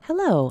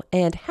Hello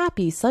and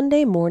happy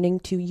Sunday morning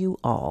to you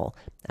all.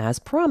 As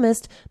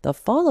promised, the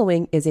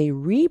following is a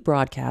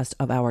rebroadcast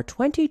of our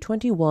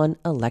 2021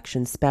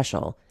 election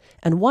special.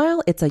 And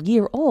while it's a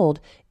year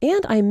old,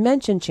 and I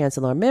mentioned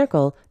Chancellor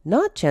Merkel,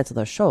 not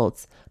Chancellor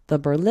Scholz, the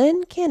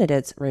Berlin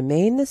candidates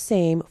remain the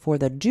same for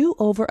the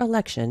do-over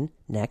election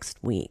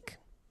next week.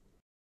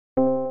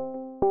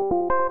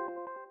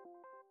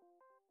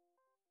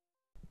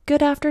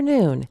 Good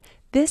afternoon.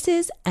 This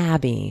is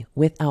Abby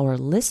with our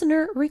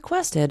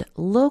listener-requested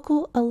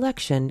local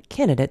election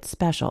candidate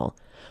special.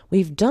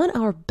 We've done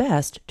our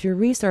best to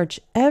research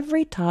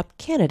every top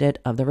candidate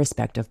of the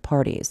respective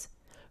parties.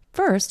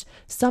 First,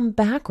 some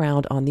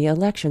background on the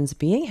elections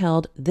being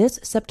held this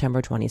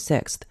September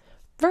 26th.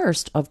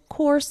 First, of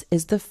course,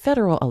 is the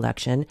federal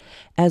election,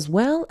 as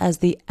well as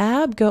the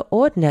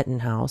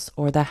Abgeordnetenhaus,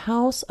 or the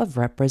House of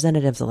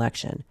Representatives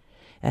election.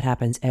 It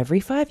happens every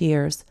 5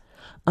 years.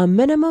 A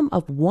minimum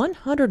of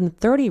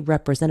 130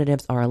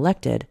 representatives are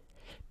elected.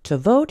 To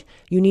vote,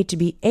 you need to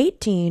be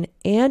 18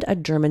 and a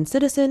German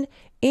citizen,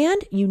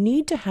 and you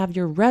need to have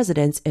your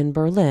residence in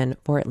Berlin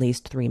for at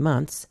least 3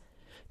 months.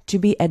 To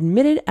be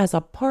admitted as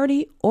a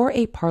party or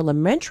a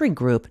parliamentary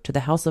group to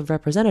the House of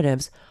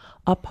Representatives,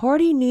 a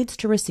party needs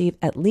to receive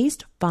at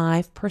least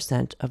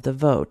 5% of the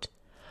vote.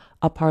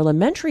 A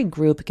parliamentary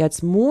group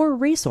gets more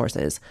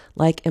resources,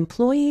 like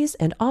employees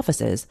and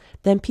offices,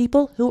 than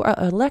people who are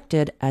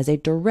elected as a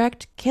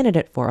direct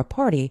candidate for a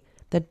party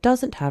that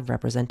doesn't have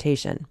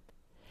representation.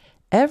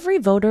 Every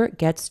voter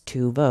gets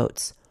 2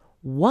 votes,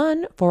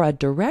 one for a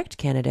direct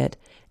candidate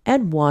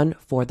and one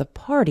for the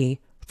party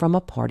from a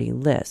party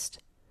list.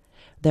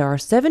 There are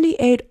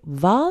 78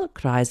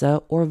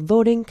 Wahlkreise, or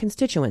voting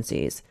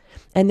constituencies,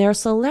 and they're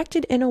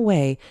selected in a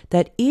way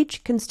that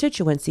each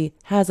constituency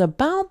has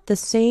about the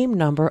same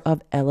number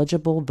of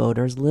eligible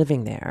voters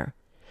living there.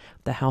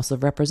 The House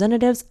of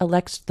Representatives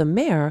elects the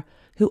mayor,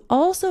 who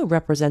also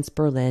represents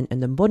Berlin in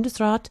the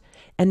Bundesrat,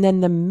 and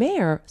then the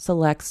mayor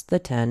selects the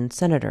 10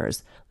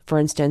 senators, for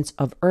instance,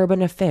 of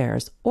urban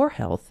affairs or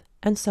health,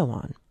 and so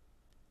on.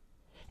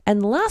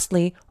 And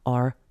lastly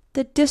are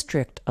the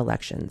district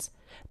elections.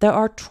 There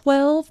are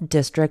 12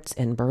 districts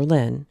in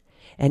Berlin,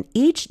 and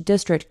each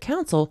district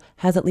council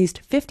has at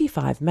least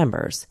 55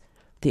 members.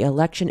 The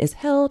election is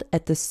held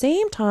at the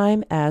same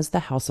time as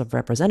the House of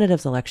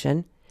Representatives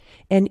election,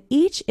 and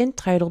each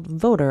entitled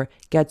voter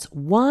gets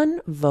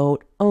 1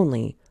 vote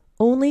only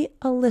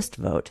a list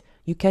vote.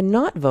 You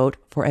cannot vote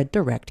for a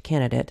direct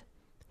candidate.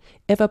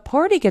 If a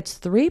party gets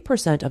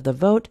 3% of the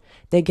vote,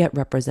 they get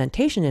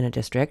representation in a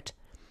district,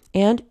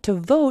 and to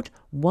vote,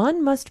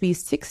 one must be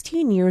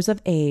 16 years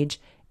of age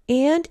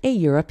and a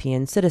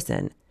European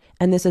citizen,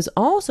 and this is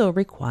also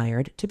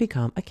required to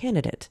become a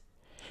candidate.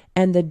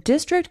 And the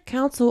district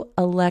council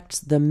elects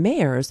the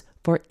mayors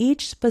for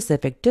each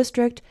specific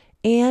district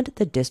and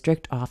the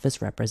district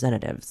office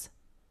representatives.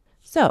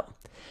 So,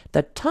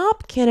 the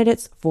top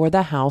candidates for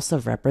the House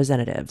of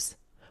Representatives.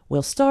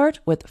 We'll start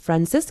with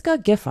Franziska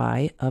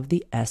Giffey of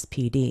the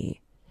SPD.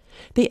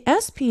 The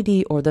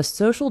SPD, or the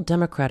Social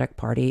Democratic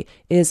Party,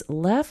 is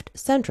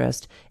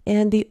left-centrist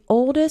and the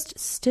oldest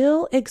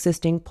still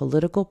existing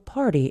political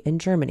party in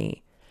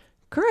Germany.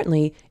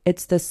 Currently,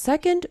 it's the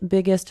second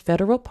biggest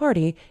federal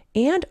party,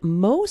 and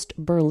most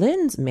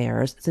Berlin's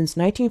mayors since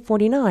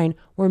 1949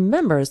 were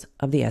members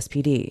of the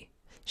SPD.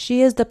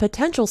 She is the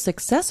potential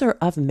successor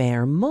of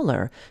Mayor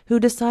Müller, who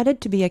decided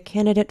to be a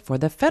candidate for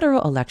the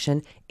federal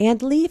election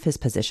and leave his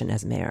position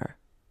as mayor.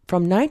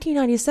 From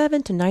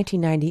 1997 to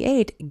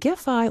 1998,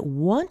 Giffey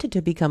wanted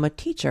to become a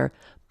teacher,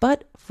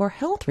 but for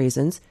health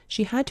reasons,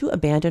 she had to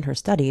abandon her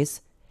studies.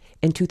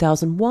 In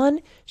 2001,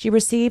 she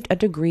received a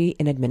degree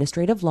in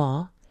administrative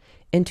law.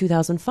 In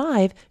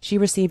 2005, she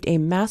received a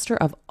Master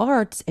of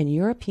Arts in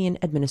European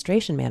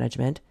Administration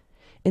Management.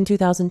 In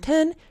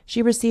 2010,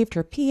 she received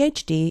her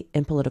PhD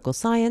in political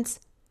science.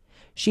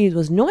 She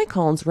was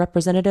Neukölln's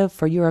representative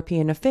for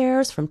European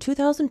affairs from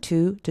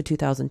 2002 to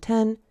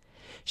 2010.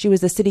 She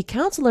was the City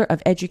Councilor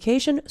of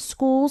Education,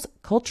 Schools,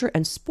 Culture,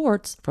 and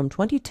Sports from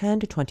 2010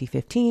 to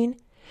 2015.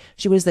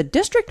 She was the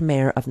District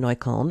Mayor of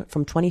Neukölln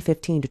from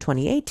 2015 to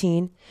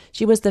 2018.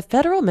 She was the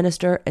Federal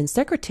Minister and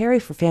Secretary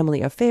for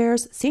Family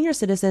Affairs, Senior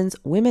Citizens,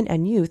 Women,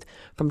 and Youth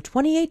from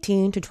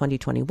 2018 to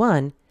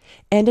 2021.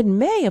 And in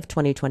May of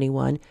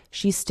 2021,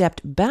 she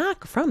stepped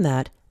back from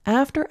that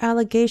after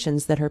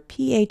allegations that her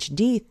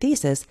PhD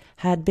thesis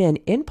had been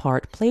in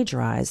part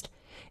plagiarized.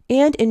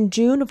 And in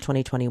June of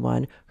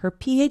 2021, her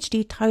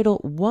PhD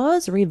title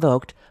was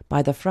revoked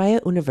by the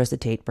Freie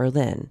Universität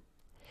Berlin.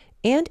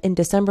 And in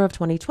December of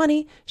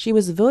 2020, she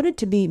was voted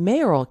to be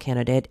mayoral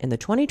candidate in the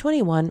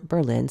 2021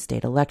 Berlin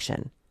state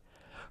election.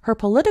 Her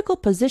political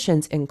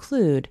positions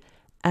include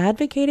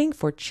advocating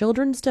for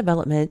children's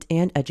development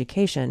and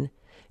education,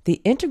 the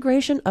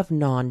integration of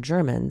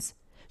non-Germans.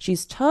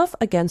 She's tough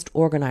against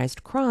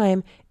organized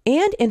crime,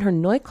 and in her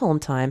Neukölln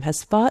time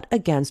has fought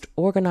against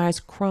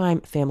organized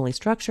crime family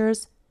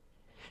structures.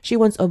 She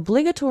wants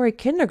obligatory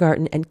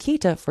kindergarten and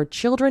kita for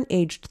children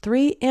aged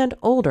 3 and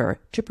older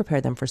to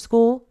prepare them for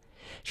school.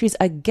 She's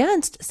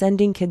against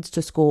sending kids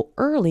to school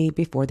early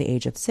before the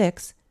age of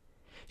 6.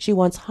 She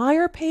wants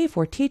higher pay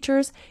for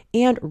teachers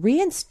and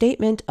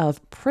reinstatement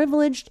of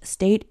privileged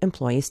state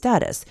employee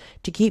status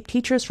to keep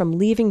teachers from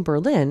leaving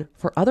Berlin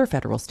for other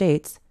federal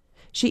states.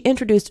 She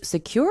introduced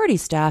security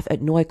staff at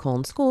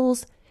Neukölln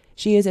schools.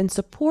 She is in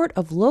support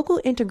of local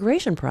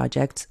integration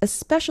projects,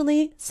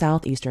 especially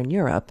Southeastern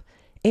Europe.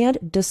 And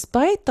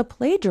despite the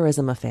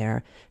plagiarism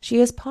affair, she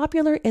is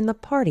popular in the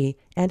party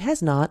and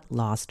has not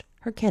lost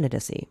her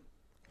candidacy.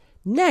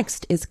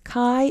 Next is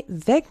Kai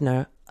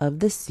Wegner of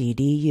the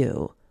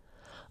CDU.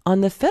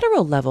 On the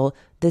federal level,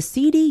 the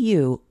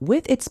CDU,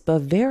 with its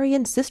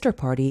Bavarian sister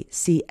party,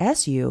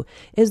 CSU,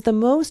 is the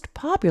most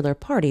popular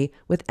party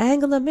with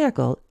Angela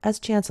Merkel as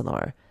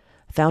chancellor.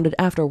 Founded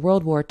after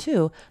World War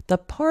II, the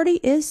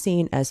party is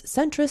seen as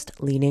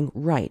centrist-leaning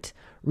right,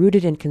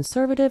 rooted in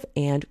conservative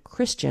and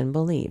Christian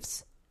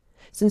beliefs.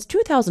 Since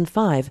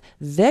 2005,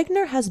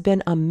 Wegner has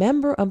been a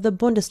member of the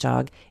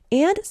Bundestag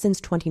and, since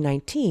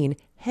 2019,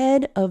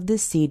 head of the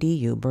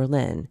CDU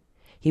Berlin.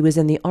 He was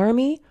in the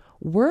army,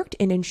 worked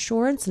in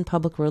insurance and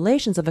public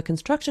relations of a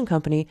construction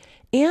company,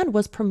 and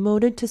was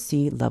promoted to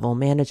C-level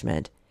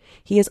management.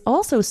 He is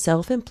also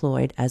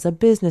self-employed as a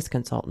business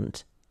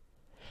consultant.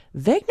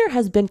 Wegner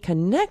has been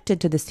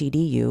connected to the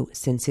CDU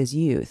since his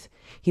youth.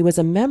 He was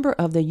a member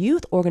of the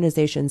youth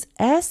organizations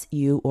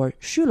SU, or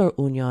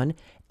Schülerunion,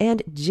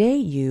 and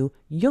JU,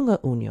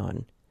 Junge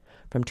Union.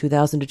 From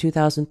 2000 to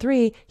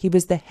 2003, he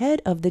was the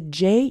head of the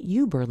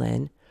JU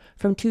Berlin.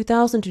 From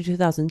 2000 to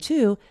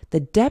 2002, the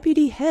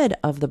deputy head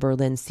of the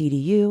Berlin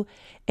CDU,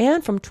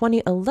 and from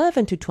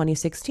 2011 to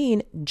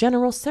 2016,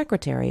 general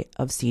secretary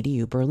of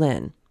CDU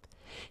Berlin.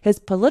 His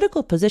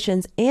political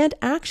positions and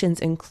actions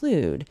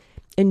include: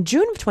 in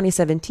June of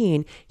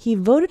 2017, he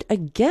voted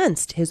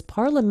against his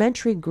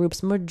parliamentary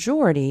group's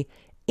majority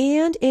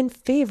and in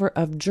favor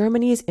of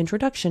Germany's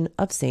introduction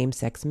of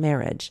same-sex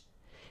marriage.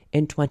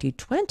 In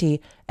 2020,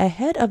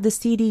 ahead of the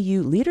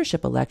CDU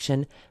leadership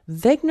election,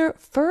 Wegner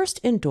first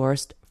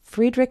endorsed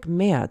Friedrich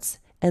Merz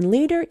and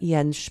later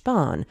Jens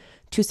Spahn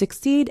to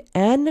succeed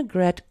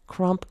Annegret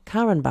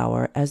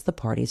Kramp-Karrenbauer as the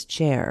party's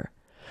chair.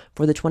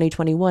 For the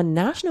 2021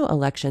 national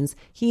elections,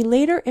 he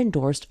later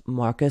endorsed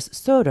Markus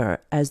Söder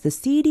as the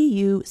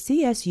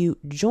CDU-CSU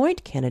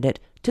joint candidate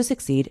to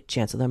succeed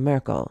Chancellor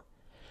Merkel.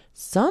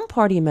 Some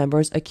party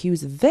members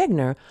accuse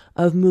Wegner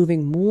of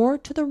moving more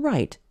to the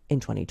right in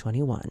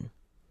 2021.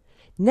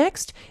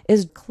 Next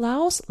is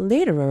Klaus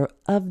Lederer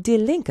of Die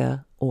Linke,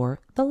 or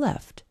the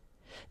Left.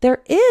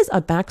 There is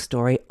a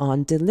backstory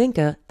on Die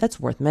Linke that's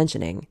worth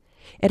mentioning.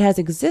 It has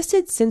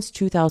existed since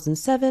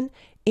 2007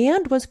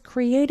 and was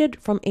created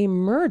from a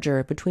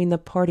merger between the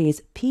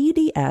party's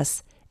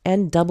PDS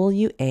and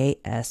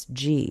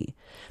WASG.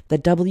 The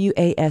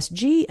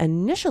WASG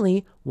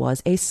initially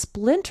was a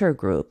splinter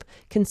group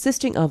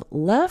consisting of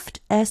left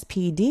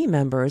SPD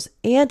members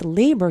and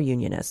labor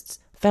unionists,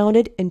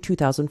 founded in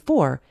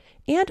 2004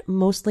 and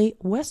mostly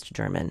West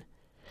German.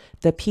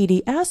 The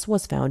PDS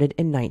was founded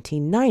in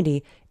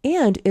 1990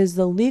 and is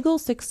the legal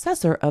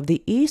successor of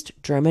the East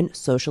German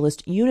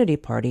Socialist Unity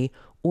Party,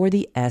 or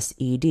the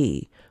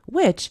SED,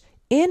 which,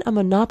 in a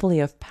monopoly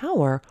of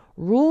power,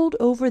 ruled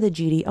over the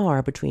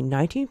GDR between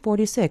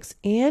 1946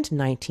 and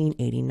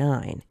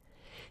 1989.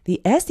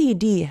 The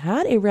SED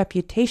had a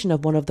reputation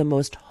of one of the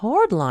most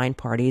hardline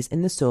parties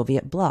in the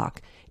Soviet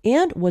bloc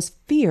and was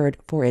feared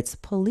for its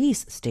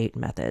police state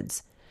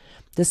methods.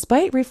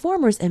 Despite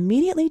reformers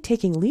immediately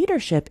taking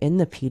leadership in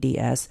the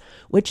PDS,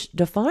 which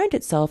defined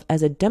itself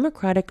as a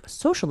democratic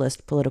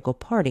socialist political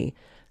party,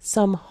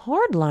 some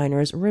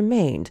hardliners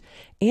remained,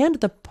 and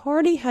the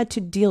party had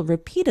to deal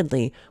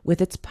repeatedly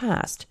with its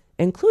past,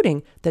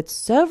 including that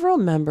several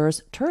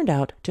members turned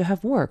out to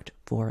have worked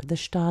for the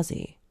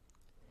Stasi.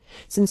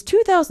 Since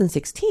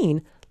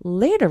 2016,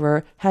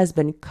 Lederer has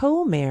been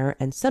co-mayor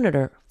and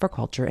senator for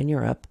Culture in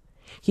Europe.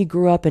 He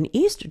grew up in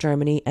East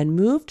Germany and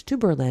moved to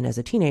Berlin as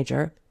a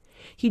teenager.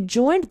 He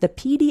joined the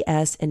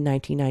PDS in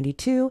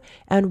 1992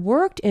 and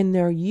worked in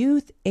their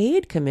Youth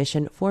Aid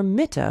Commission for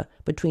Mitte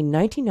between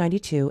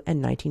 1992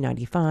 and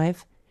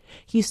 1995.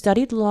 He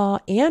studied law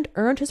and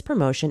earned his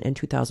promotion in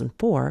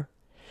 2004.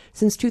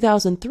 Since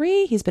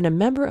 2003, he's been a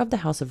member of the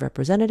House of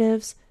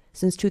Representatives.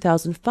 Since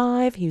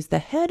 2005, he was the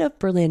head of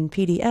Berlin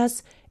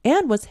PDS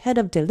and was head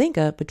of Die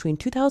Linke between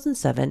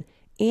 2007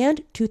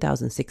 and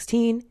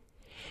 2016.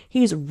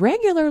 He's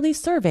regularly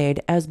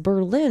surveyed as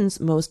Berlin's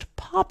most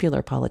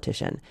popular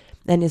politician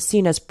and is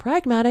seen as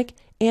pragmatic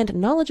and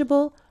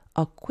knowledgeable,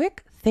 a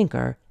quick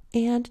thinker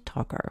and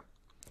talker.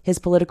 His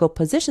political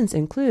positions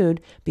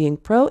include being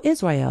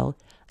pro-Israel,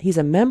 he's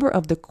a member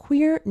of the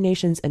Queer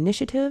Nations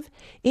Initiative,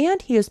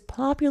 and he is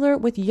popular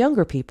with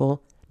younger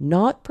people,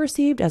 not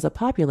perceived as a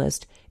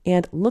populist,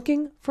 and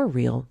looking for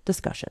real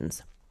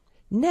discussions.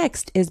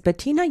 Next is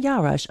Bettina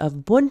Jarasch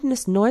of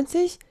Bündnis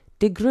 90,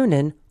 Die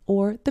Grünen,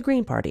 or the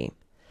Green Party.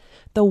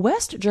 The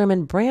West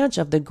German branch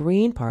of the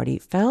Green Party,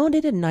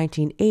 founded in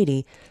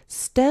 1980,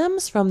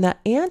 stems from the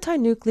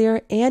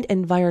anti-nuclear and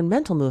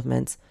environmental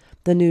movements,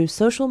 the new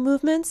social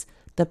movements,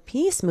 the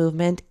peace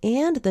movement,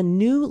 and the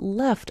New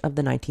Left of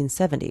the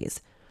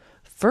 1970s.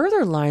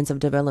 Further lines of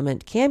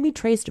development can be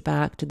traced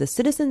back to the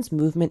citizens'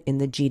 movement in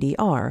the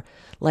GDR,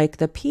 like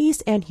the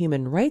Peace and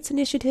Human Rights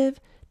Initiative,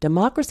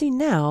 Democracy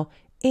Now!,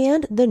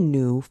 and the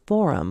New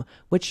Forum,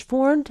 which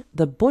formed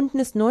the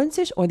Bündnis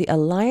 90 or the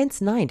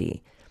Alliance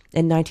 90.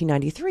 In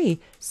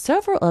 1993,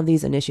 several of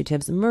these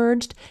initiatives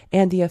merged,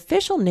 and the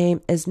official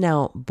name is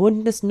now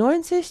Bündnis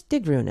 90 Die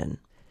Grünen.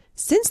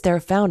 Since their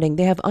founding,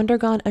 they have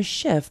undergone a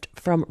shift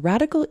from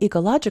radical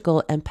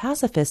ecological and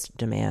pacifist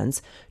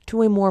demands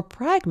to a more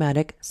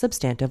pragmatic,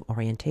 substantive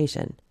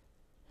orientation.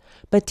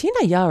 Bettina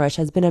Jarasch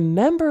has been a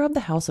member of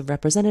the House of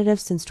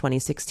Representatives since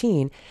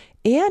 2016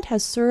 and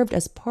has served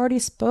as party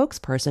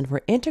spokesperson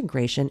for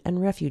integration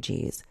and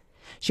refugees.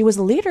 She was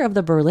leader of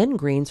the Berlin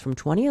Greens from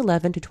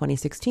 2011 to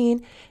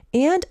 2016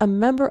 and a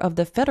member of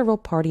the Federal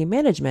Party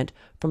Management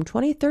from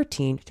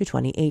 2013 to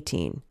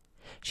 2018.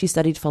 She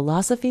studied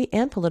philosophy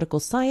and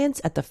political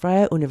science at the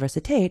Freie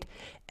Universität,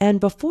 and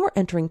before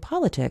entering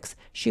politics,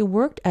 she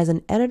worked as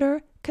an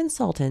editor,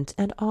 consultant,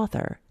 and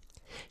author.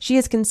 She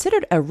is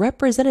considered a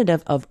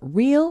representative of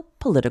real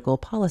political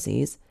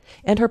policies,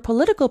 and her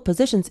political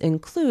positions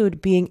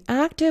include being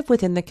active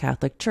within the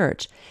Catholic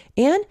Church,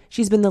 and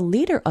she's been the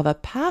leader of a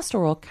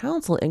pastoral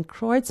council in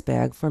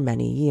Kreuzberg for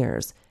many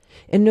years.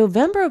 In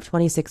November of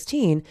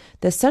 2016,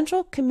 the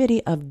Central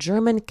Committee of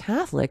German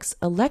Catholics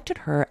elected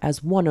her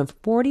as one of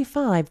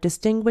 45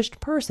 distinguished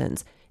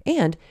persons,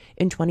 and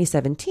in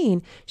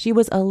 2017, she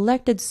was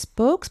elected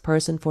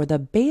spokesperson for the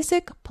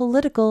Basic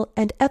Political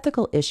and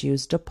Ethical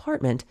Issues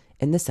Department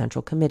in the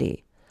Central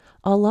Committee.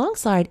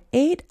 Alongside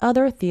 8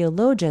 other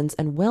theologians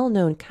and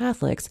well-known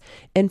Catholics,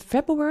 in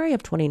February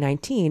of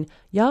 2019,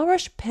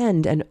 Jarasch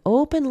penned an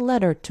open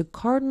letter to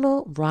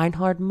Cardinal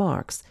Reinhard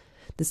Marx.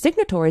 The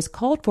signatories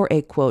called for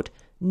a, quote,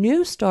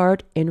 new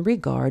start in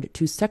regard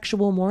to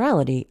sexual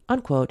morality,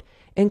 unquote,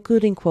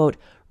 including, quote,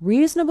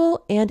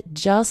 reasonable and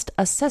just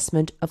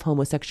assessment of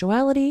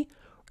homosexuality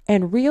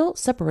and real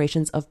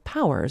separations of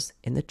powers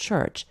in the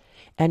Church,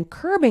 and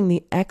curbing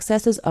the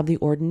excesses of the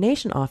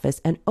ordination office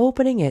and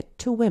opening it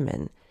to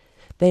women.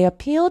 They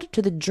appealed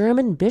to the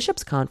German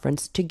Bishops'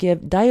 Conference to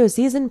give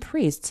diocesan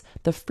priests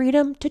the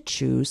freedom to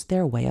choose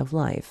their way of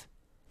life.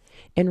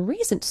 In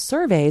recent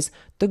surveys,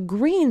 the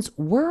Greens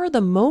were the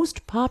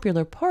most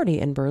popular party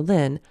in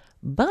Berlin,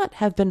 but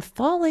have been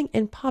falling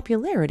in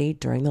popularity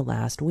during the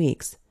last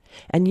weeks.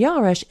 And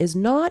Jarasch is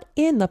not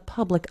in the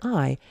public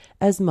eye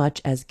as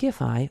much as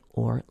Giffey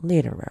or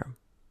Lederer.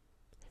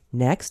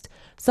 Next,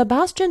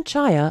 Sebastian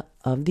Chaya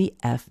of the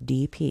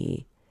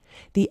FDP.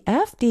 The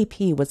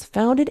FDP was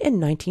founded in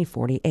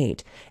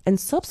 1948 and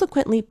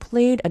subsequently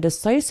played a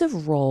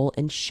decisive role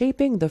in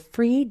shaping the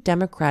Free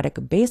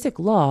Democratic Basic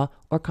Law,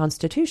 or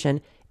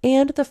Constitution,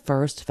 and the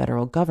first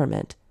federal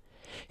government.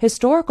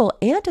 Historical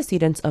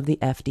antecedents of the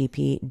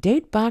FDP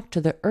date back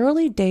to the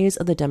early days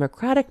of the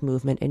democratic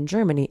movement in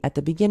Germany at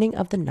the beginning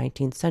of the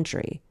 19th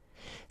century.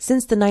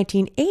 Since the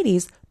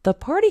 1980s, the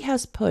party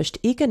has pushed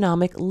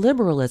economic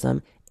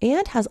liberalism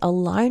and has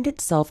aligned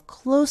itself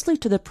closely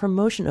to the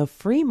promotion of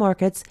free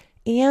markets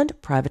and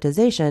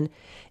privatization,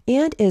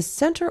 and is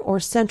center or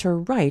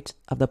center-right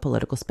of the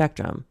political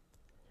spectrum.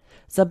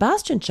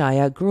 Sebastian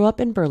Chaya grew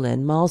up in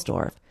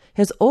Berlin-Mahlsdorf.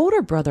 His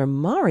older brother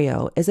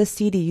Mario is a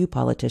CDU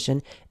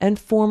politician and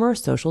former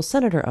social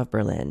senator of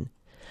Berlin.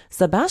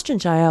 Sebastian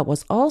Chaya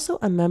was also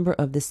a member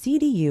of the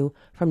CDU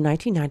from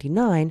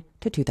 1999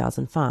 to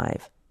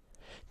 2005.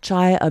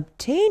 Chaya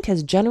obtained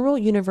his General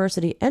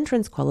University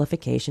entrance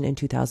qualification in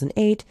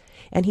 2008,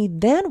 and he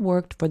then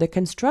worked for the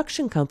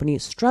construction company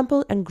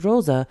Strempel and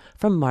Grosse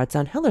from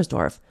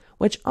Marzahn-Hellersdorf,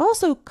 which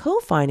also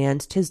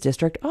co-financed his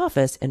district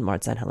office in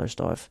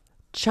Marzahn-Hellersdorf.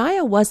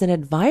 Chaya was an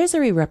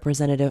advisory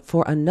representative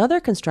for another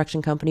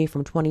construction company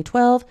from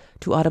 2012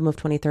 to autumn of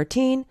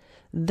 2013,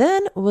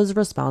 then was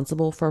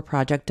responsible for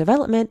project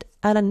development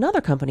at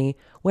another company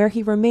where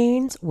he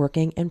remains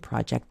working in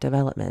project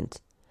development.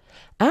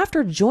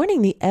 After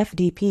joining the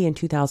FDP in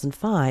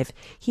 2005,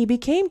 he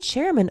became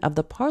chairman of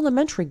the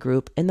parliamentary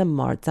group in the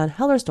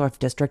Marzahn-Hellersdorf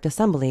District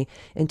Assembly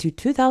into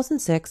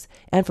 2006,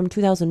 and from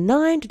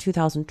 2009 to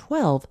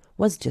 2012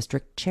 was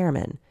district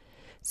chairman.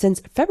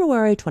 Since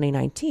February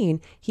 2019,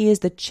 he is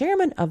the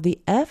chairman of the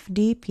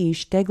FDP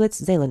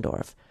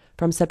Steglitz-Zehlendorf.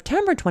 From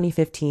September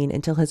 2015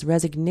 until his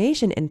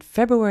resignation in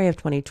February of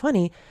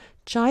 2020,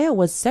 Chaya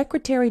was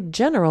Secretary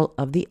General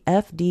of the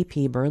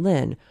FDP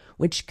Berlin,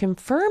 which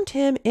confirmed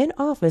him in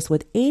office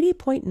with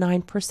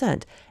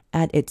 80.9%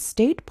 at its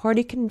state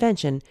party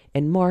convention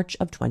in March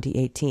of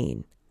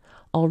 2018.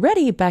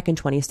 Already back in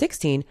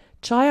 2016,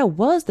 Chaya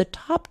was the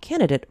top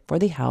candidate for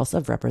the House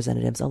of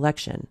Representatives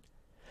election.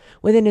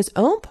 Within his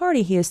own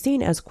party, he is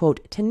seen as,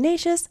 quote,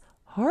 tenacious,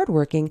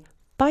 hardworking,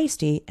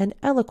 feisty, and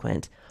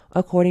eloquent,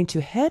 according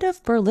to head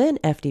of Berlin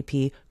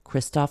FDP,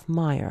 Christoph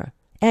Meyer.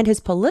 And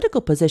his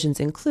political positions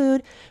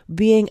include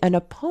being an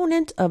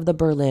opponent of the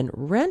Berlin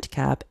rent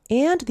cap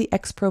and the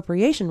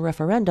expropriation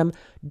referendum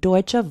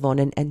Deutsche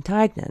Wohnen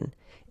enteignen.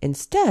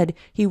 Instead,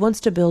 he wants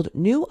to build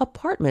new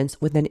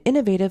apartments with an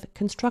innovative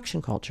construction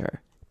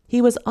culture.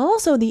 He was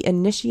also the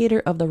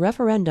initiator of the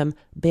referendum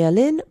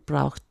Berlin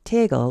braucht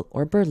Tegel,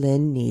 or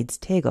Berlin needs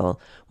Tegel,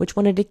 which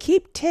wanted to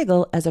keep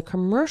Tegel as a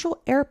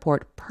commercial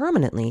airport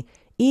permanently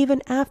even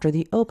after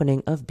the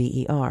opening of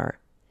BER.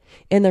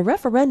 In the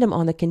referendum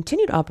on the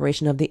continued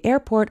operation of the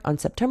airport on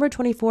September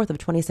 24th of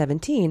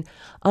 2017,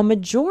 a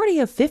majority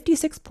of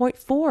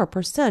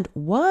 56.4%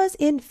 was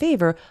in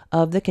favor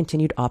of the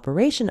continued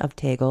operation of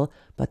Tegel,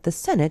 but the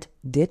Senate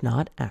did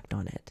not act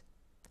on it.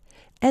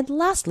 And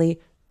lastly,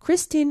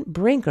 Christine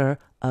Brinker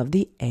of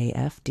the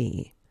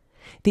AfD.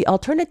 The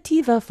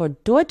Alternative for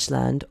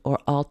Deutschland, or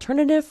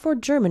Alternative for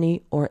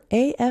Germany, or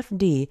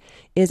AfD,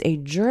 is a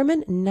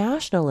German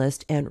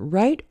nationalist and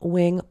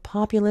right-wing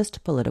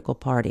populist political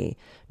party,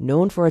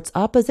 known for its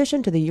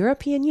opposition to the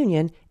European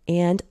Union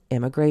and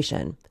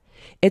immigration.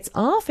 It's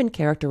often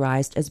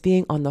characterized as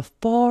being on the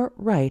far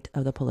right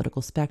of the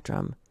political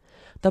spectrum.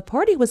 The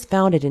party was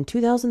founded in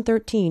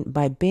 2013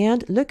 by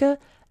Bernd Lucke,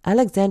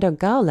 Alexander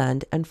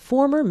Gauland, and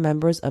former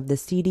members of the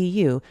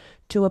CDU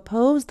to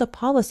oppose the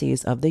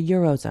policies of the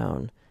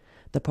Eurozone.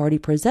 The party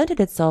presented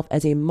itself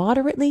as a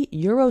moderately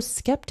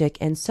Eurosceptic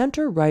and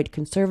center-right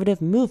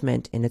conservative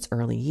movement in its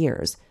early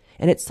years,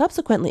 and it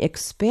subsequently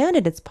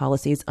expanded its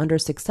policies under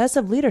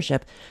successive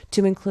leadership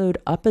to include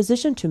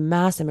opposition to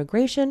mass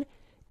immigration,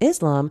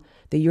 Islam,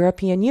 the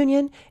European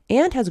Union,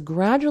 and has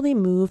gradually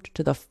moved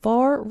to the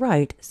far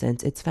right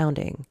since its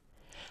founding.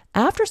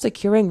 After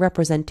securing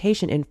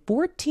representation in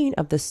 14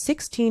 of the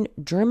 16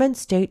 German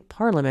state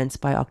parliaments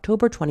by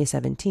October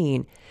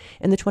 2017,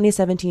 in the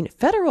 2017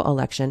 federal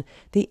election,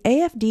 the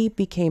AfD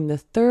became the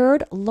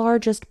third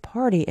largest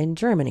party in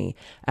Germany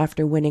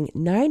after winning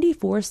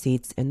 94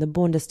 seats in the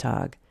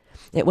Bundestag.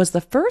 It was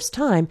the first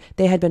time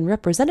they had been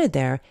represented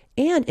there,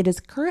 and it is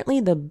currently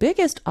the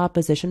biggest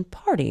opposition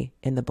party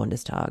in the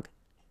Bundestag.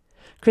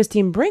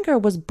 Christine Brinker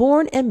was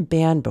born in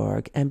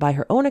Bamberg and, by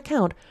her own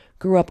account,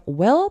 grew up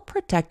well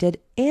protected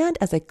and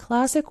as a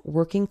classic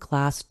working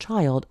class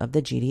child of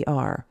the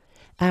GDR.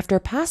 After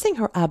passing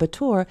her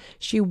Abitur,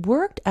 she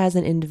worked as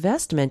an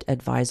investment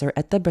advisor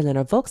at the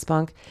Berliner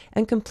Volksbank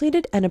and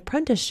completed an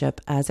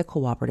apprenticeship as a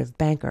cooperative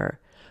banker.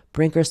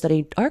 Brinker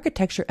studied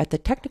architecture at the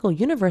Technical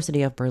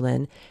University of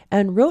Berlin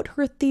and wrote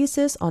her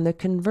thesis on the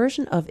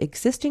conversion of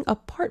existing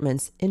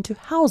apartments into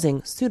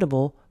housing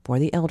suitable for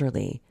the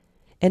elderly.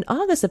 In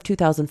August of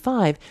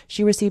 2005,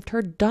 she received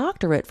her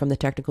doctorate from the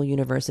Technical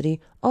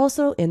University,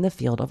 also in the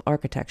field of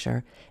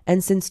architecture.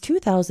 And since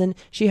 2000,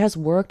 she has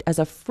worked as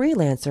a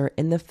freelancer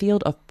in the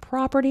field of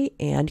property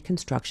and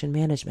construction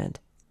management.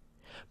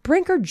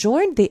 Brinker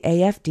joined the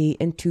AfD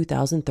in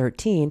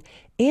 2013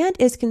 and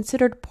is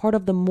considered part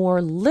of the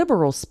more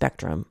liberal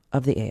spectrum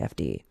of the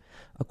AfD.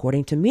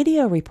 According to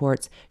media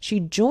reports, she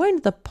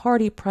joined the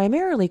party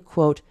primarily,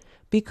 quote,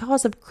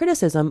 because of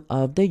criticism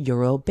of the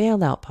Euro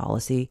bailout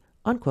policy,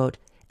 unquote,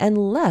 and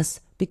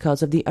less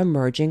because of the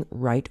emerging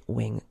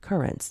right-wing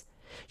currents.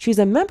 She's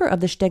a member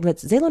of the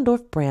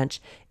Steglitz-Zehlendorf branch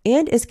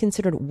and is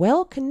considered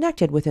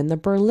well-connected within the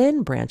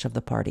Berlin branch of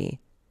the party.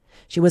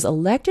 She was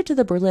elected to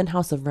the Berlin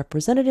House of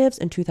Representatives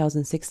in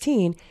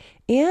 2016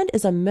 and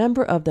is a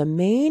member of the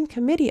main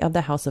committee of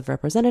the House of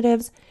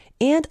Representatives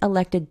and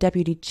elected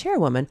deputy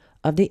chairwoman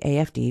of the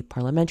AfD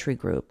parliamentary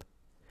group.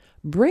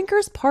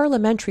 Brinker's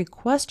parliamentary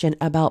question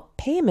about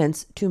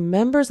payments to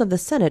members of the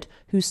Senate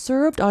who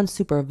served on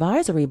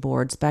supervisory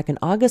boards back in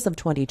August of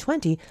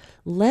 2020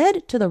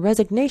 led to the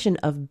resignation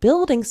of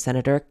building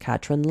Senator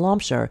Katrin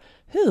Lomscher,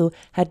 who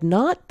had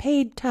not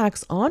paid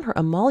tax on her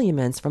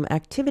emoluments from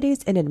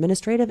activities in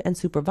administrative and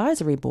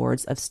supervisory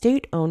boards of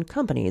state-owned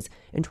companies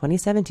in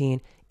 2017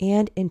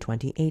 and in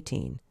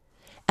 2018.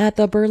 At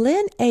the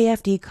Berlin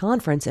AfD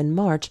conference in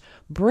March,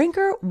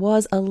 Brinker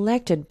was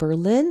elected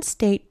Berlin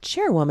state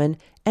chairwoman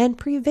and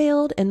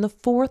prevailed in the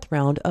fourth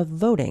round of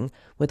voting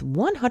with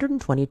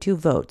 122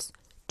 votes,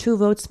 2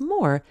 votes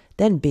more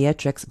than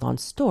Beatrix von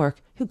Storch,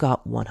 who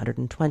got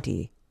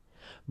 120.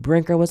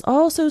 Brinker was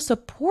also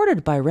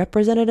supported by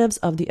representatives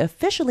of the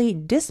officially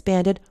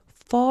disbanded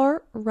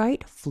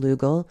far-right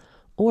Flügel,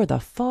 or the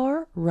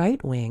far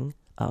right wing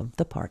of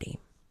the party.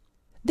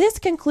 This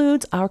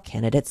concludes our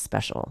candidate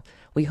special.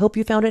 We hope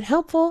you found it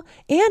helpful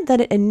and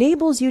that it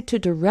enables you to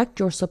direct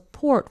your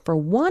support for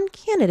one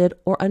candidate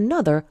or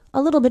another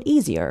a little bit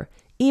easier,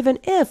 even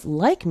if,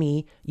 like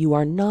me, you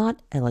are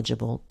not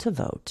eligible to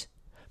vote.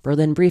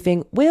 Berlin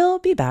Briefing will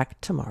be back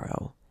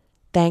tomorrow.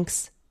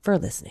 Thanks for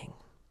listening.